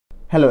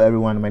Hello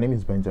everyone, my name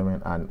is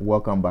Benjamin and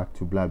welcome back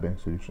to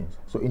BlabenSolutions.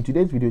 So in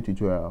today's video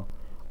tutorial,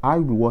 I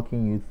will be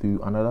walking you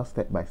through another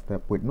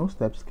step-by-step with no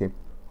step skip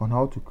on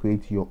how to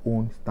create your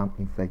own stamp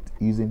effect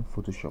using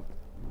Photoshop.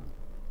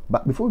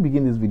 But before we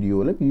begin this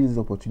video, let me use this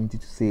opportunity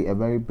to say a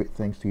very big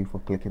thanks to you for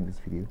clicking this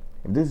video.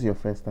 If this is your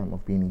first time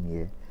of being in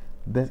here,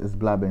 this is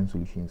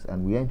BlabenSolutions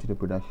and we are into the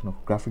production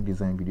of graphic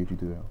design video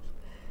tutorials.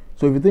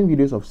 So if you think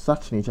videos of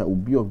such nature will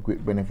be of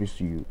great benefit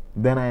to you,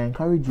 then I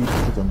encourage you to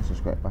click on the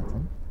subscribe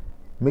button.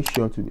 Make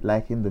sure to be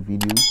liking the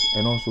videos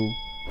and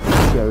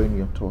also sharing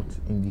your thoughts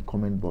in the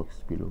comment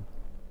box below.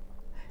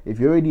 If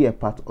you're already a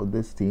part of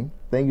this team,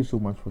 thank you so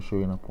much for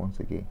showing up once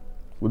again.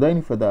 Without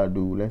any further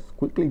ado, let's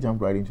quickly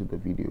jump right into the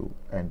video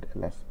and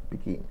let's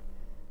begin.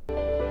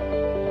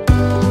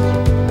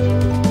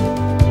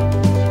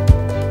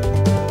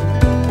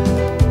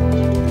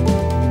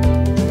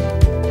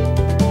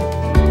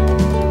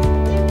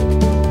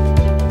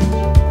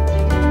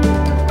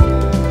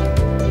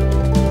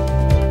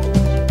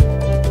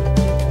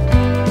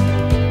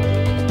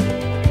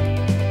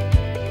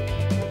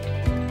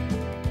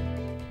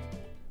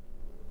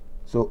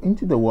 So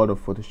into the world of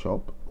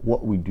Photoshop,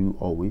 what we do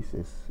always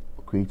is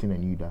creating a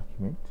new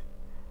document.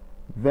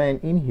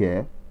 Then in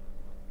here,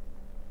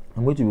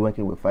 I'm going to be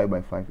working with 5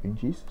 by 5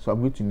 inches. So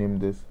I'm going to name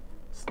this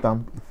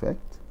stamp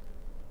effect.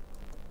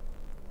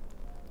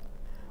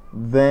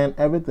 Then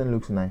everything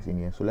looks nice in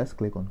here. So let's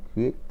click on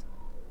create.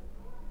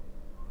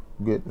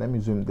 Good. Let me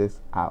zoom this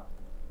out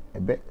a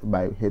bit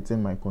by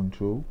hitting my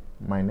Control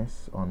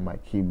minus on my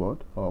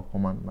keyboard or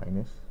Command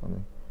minus on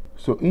it.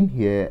 So in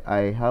here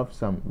I have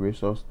some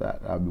resource that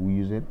I'll be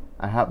using.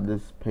 I have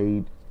this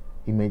paid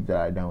image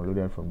that I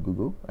downloaded from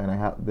Google, and I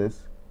have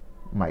this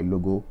my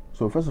logo.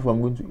 So first of all,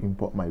 I'm going to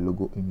import my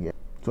logo in here.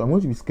 So I'm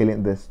going to be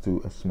scaling this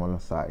to a smaller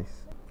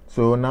size.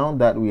 So now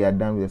that we are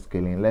done with the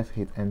scaling, let's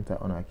hit enter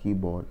on our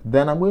keyboard.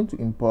 Then I'm going to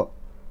import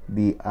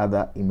the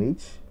other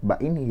image,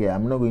 but in here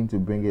I'm not going to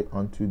bring it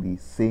onto the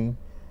same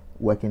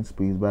working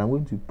space, but I'm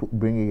going to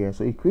bring it here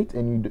so it creates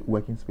a new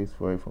working space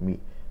for me.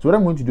 So what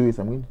I'm going to do is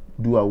I'm going to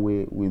do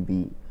away with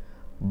the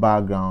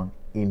background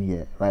in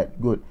here, right?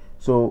 Good.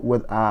 So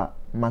with our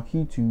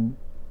Magic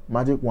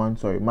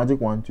 1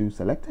 tool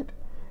selected,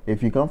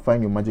 if you can't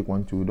find your Magic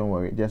 1 tool, don't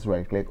worry, just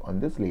right click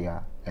on this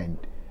layer and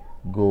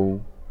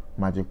go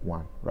Magic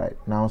 1. Right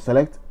now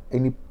select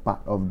any part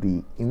of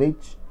the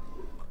image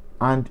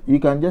and you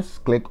can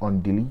just click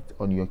on delete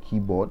on your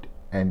keyboard,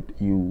 and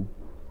you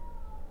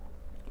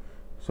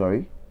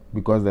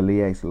because the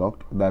layer is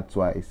locked, that's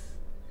why it's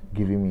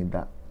giving me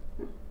that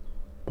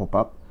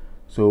pop-up.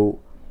 So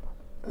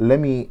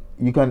let's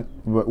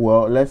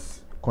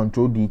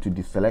Control D to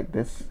deselect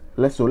this.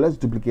 Let's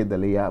duplicate the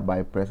layer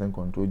by pressing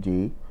Control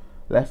J.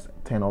 Let's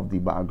turn off the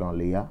background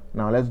layer.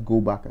 Now let's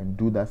go back and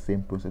do that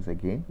same process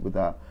again with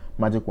our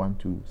Magic 1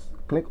 tools.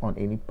 Click on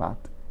any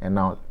part and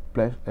now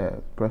press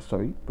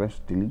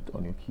delete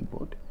on your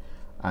keyboard,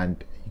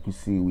 and you can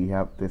see we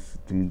have this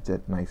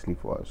deleted nicely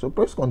for us. So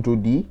press Control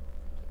D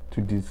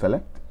to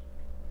deselect.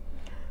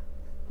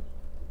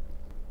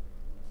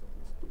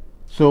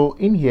 So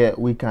in here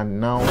we can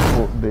now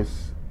put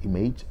this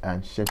image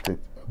and shift it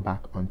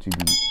back onto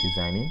the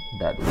designing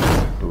that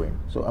we're doing.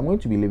 So I'm going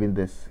to be leaving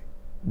this.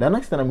 The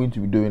next thing I'm going to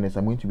be doing is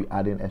I'm going to be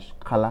adding a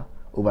color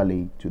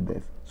overlay to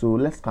this. So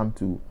let's come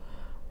to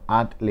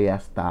add layer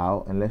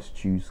style and let's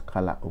choose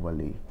color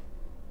overlay.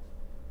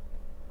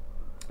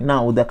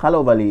 Now with the color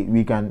overlay,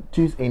 we can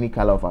choose any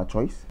color of our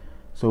choice.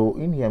 So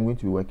in here I'm going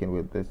to be working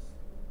with this.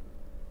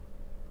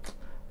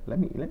 Let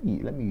me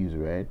use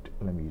red.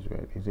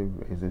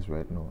 Is this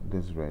red? No,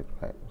 this is red,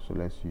 right? So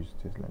let's use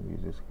this. Let me use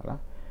this color.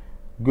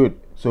 Good.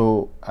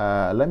 So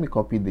let me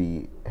copy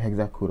the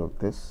hexacode of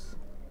this.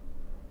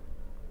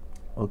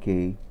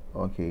 Okay.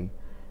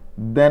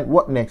 Then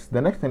what next?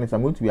 The next thing is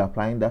I'm going to be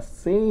applying that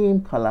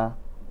same color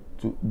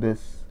to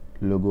this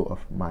logo of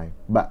mine,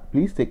 but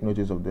please take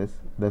notice of this,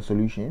 the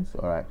solutions.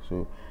 All right,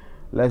 so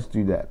let's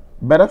do that.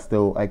 Better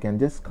still, I can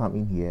just come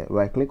in here,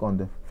 right click on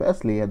the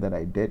first layer that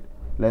I did.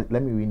 Let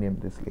me rename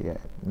this layer,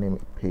 name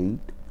it paid.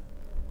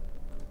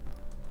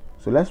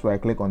 So let's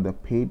right click on the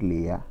paid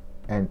layer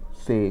and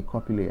say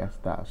copy layer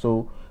style.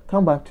 So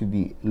come back to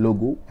the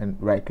logo and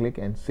right click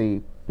and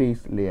say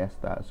paste layer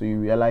style. So you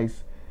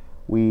realize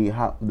we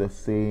have the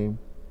same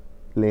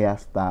layer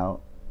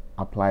style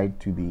applied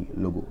to the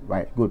logo,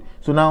 right? Good.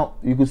 So now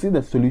you can see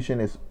the solution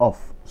is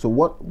off. So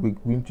what we're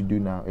going to do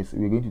now is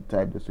we're going to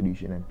type the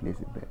solution and place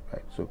it there,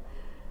 right? So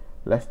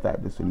let's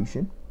type the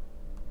solutions.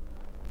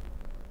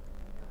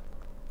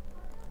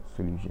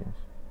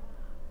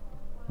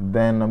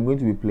 Then I'm going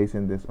to be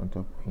placing this on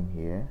top in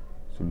here,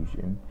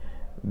 solution.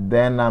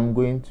 Then I'm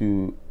going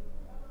to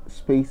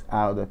space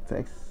out the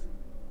text,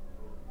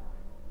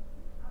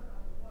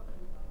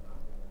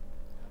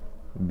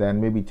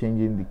 then maybe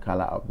changing the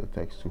color of the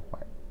text to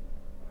white.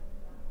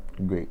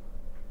 Great.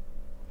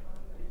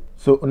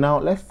 So now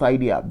let's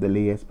tidy up the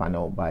layers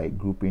panel by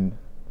grouping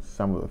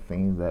some of the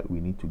things that we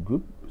need to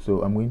group.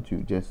 So I'm going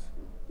to just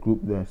group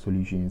the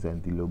solutions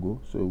and the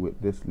logo. So with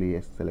this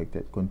layer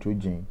selected, Ctrl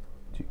J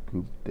to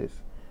group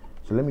this.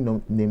 So let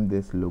me name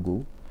this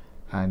logo,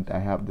 and I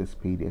have this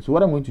paid here. So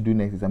what I'm going to do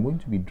next is I'm going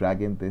to be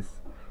dragging this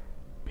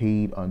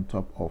paid on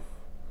top of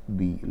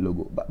the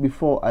logo. But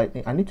before,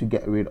 I need to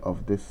get rid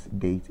of this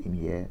date in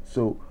here.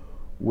 So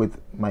with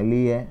my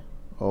layer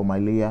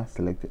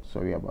selected,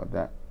 sorry about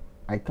that,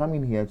 I come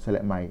in here to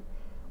select my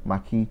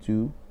marquee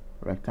tool,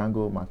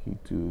 rectangle marquee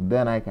tool.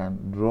 Then I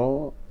can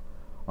draw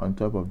on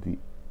top of the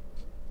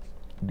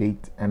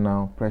date, and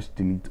now press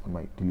delete on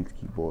my delete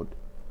keyboard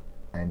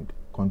and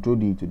Control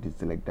D to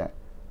deselect that.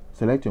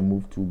 Select your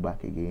move tool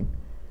back again,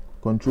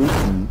 Control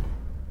C.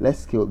 Let's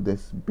scale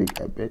this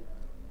big a bit,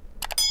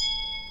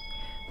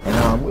 and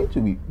now I'm going to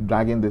be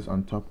dragging this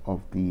on top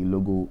of the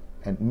logo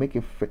and make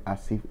it fit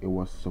as if it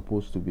was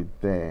supposed to be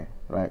there,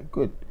 right?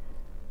 Good.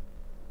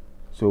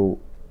 So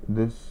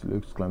this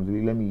looks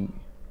clumsy. Let me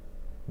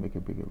make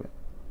it bigger a bit.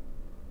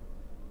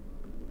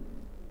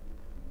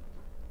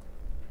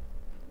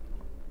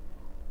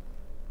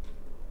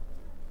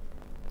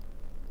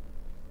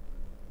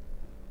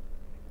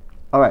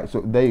 All right,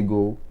 so there you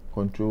go.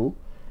 Control,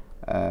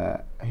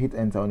 hit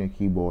enter on your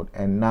keyboard,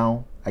 and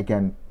now I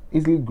can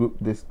easily group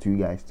these two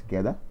guys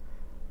together,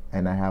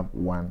 and I have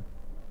one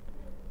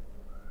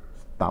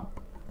stamp.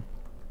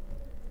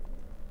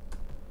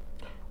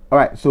 All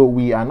right, so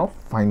we are not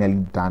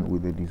finally done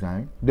with the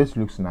design. This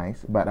looks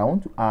nice, but I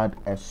want to add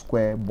a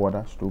square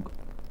border stroke.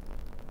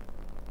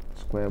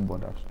 Square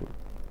border stroke.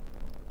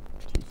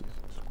 Jesus,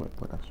 square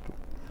border stroke.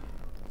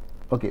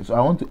 Okay, so I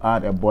want to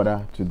add a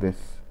border to this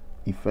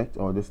effect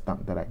or this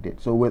stamp that I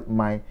did. So with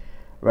my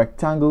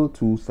rectangle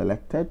tool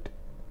selected,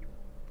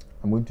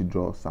 I'm going to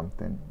draw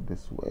something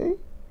this way.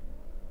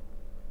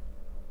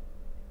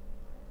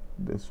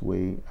 This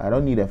way. I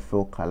don't need a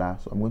fill color,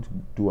 so I'm going to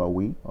do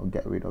away or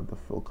get rid of the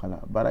fill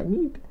color, but I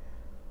need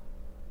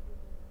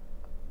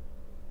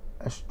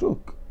a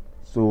stroke.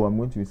 So I'm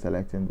going to be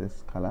selecting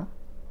this color.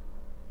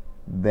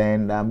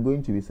 Then I'm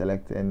going to be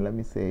selecting, let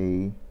me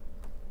say,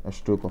 a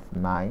stroke of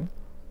 9.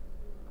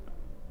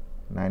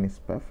 9 is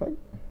perfect.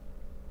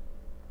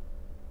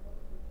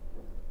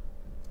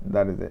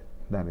 That is it.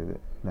 That is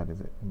it. That is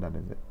it. That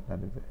is it. That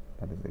is it.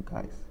 That is it,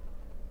 guys.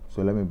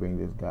 So let me bring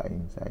this guy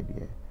inside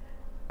here.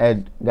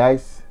 And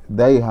guys,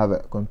 there you have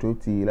it. Control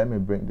T. Let me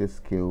bring this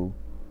scale.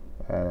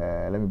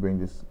 Let me bring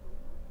this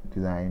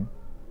design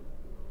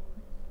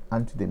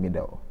onto the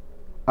middle.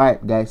 All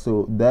right, guys.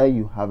 So there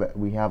you have it.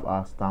 We have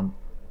our stamp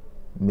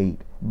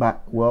made.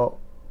 But well,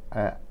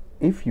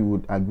 if you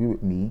would agree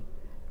with me,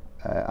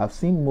 I've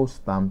seen most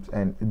stamps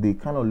and they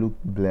kind of look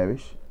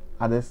blurrish.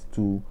 Others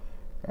too.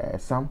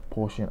 Some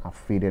portion are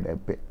faded a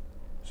bit,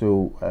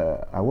 so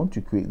I want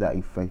to create that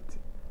effect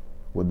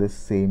with this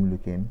same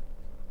looking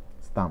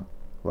stamp,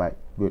 right?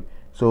 Good.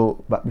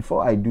 So but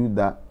before I do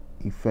that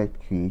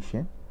effect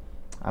creation,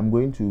 I'm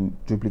going to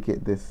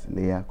duplicate this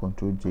layer,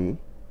 Control J.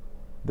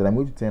 Then I'm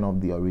going to turn off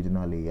the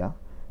original layer.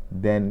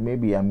 Then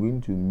maybe I'm going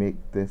to make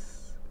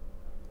this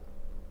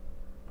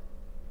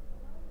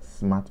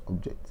smart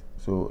object.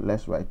 So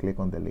let's right click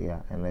on the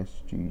layer and let's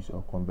choose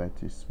or convert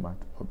to smart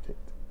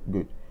object.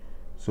 Good.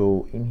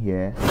 So in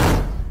here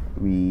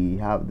we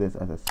have this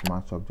as a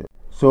smart object.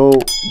 So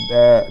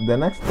the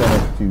next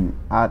step is to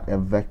add a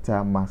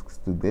vector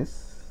mask to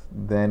this.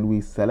 Then we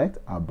select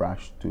our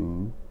brush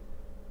tool.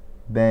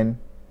 Then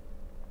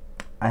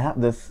I have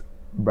this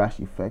brush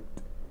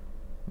effect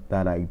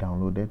that I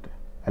downloaded.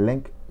 A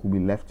link will be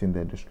left in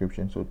the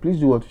description, so please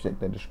do want to check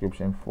the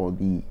description for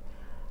the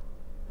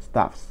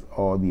stuffs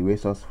or the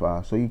resource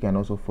file, so you can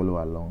also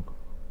follow along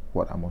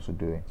what I'm also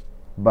doing.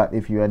 But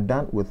if you are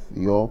done with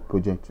your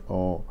project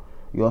or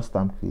your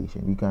stamp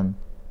creation, you can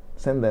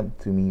send them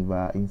to me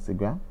via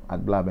Instagram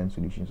at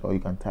BlabenSolutions, or you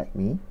can tag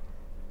me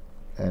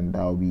and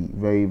I'll be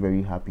very,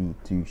 very happy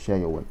to share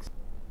your works.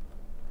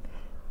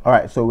 All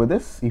right, so with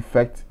this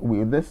effect,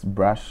 with this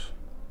brush,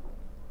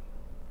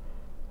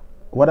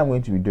 what I'm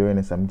going to be doing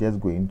is I'm just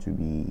going to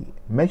be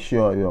make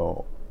sure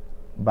your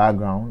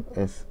background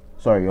is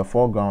your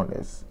foreground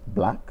is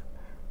black,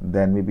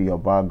 then maybe your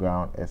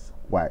background is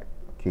white.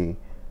 Okay,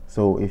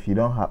 so if you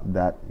don't have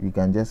that, you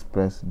can just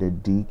press the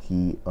D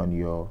key on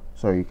your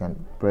you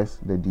can press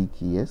the D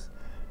keys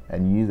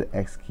and use the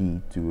X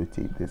key to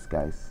rotate this,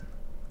 guys,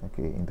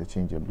 okay,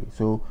 interchangeably.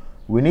 So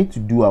we need to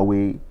do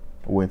away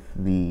with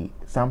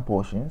some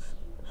portions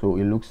so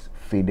it looks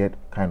faded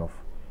kind of.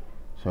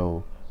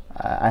 So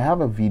I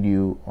have a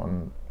video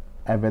on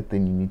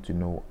everything you need to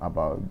know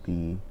about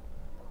the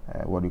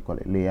what do you call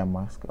it, layer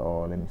mask,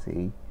 or let me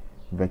say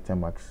vector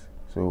mask.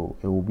 So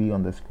it will be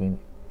on the screen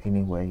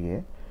anywhere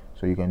here,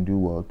 so you can do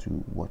well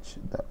to watch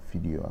that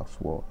video as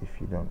well if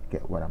you don't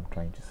get what I'm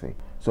trying to say.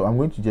 So I'm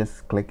going to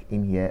just click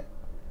in here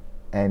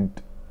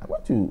and I'm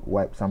going to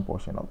wipe some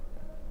portion up.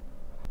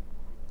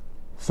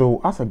 So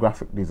as a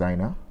graphic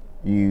designer,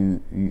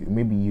 you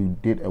maybe you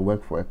did a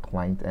work for a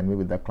client and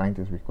maybe the client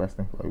is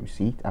requesting for a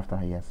receipt after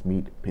he has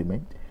made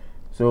payment.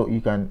 So you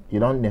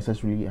don't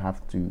necessarily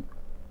have to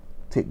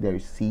take the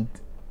receipt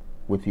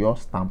with your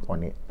stamp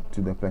on it to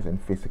the person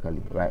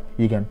physically, right?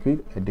 You can create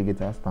a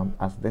digital stamp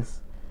as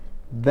this,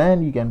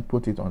 then you can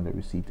put it on the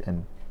receipt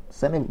and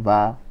send it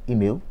via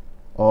email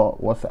or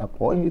WhatsApp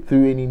or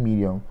through any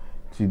medium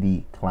to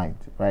the client,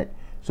 right?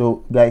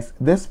 So guys,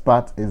 this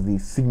part is the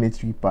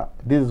signatory part.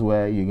 This is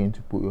where you're going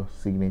to put your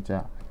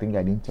signature. I think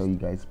I didn't tell you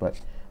guys,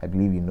 but I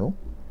believe you know.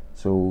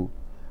 So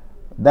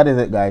that is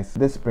it, guys.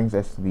 This brings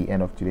us to the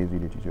end of today's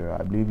video tutorial.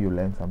 I believe you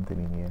learned something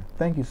in here.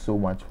 Thank you so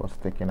much for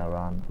sticking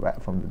around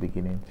right from the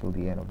beginning till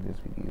the end of this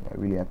video. I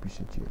really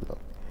appreciate you a lot.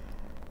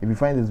 If you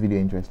find this video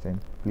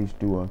interesting, please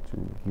do well to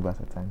give us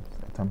a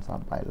thumbs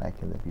up by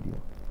liking the video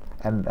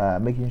and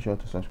making sure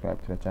to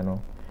subscribe to the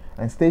channel,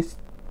 and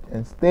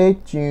stay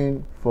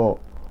tuned for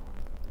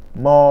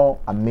more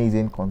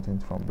amazing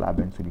content from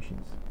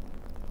BlabenSolutions.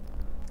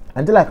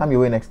 Until I come your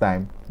way next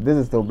time, this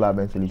is still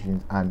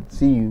BlabenSolutions, and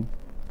see you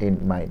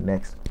in my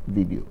next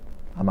video.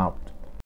 I'm out.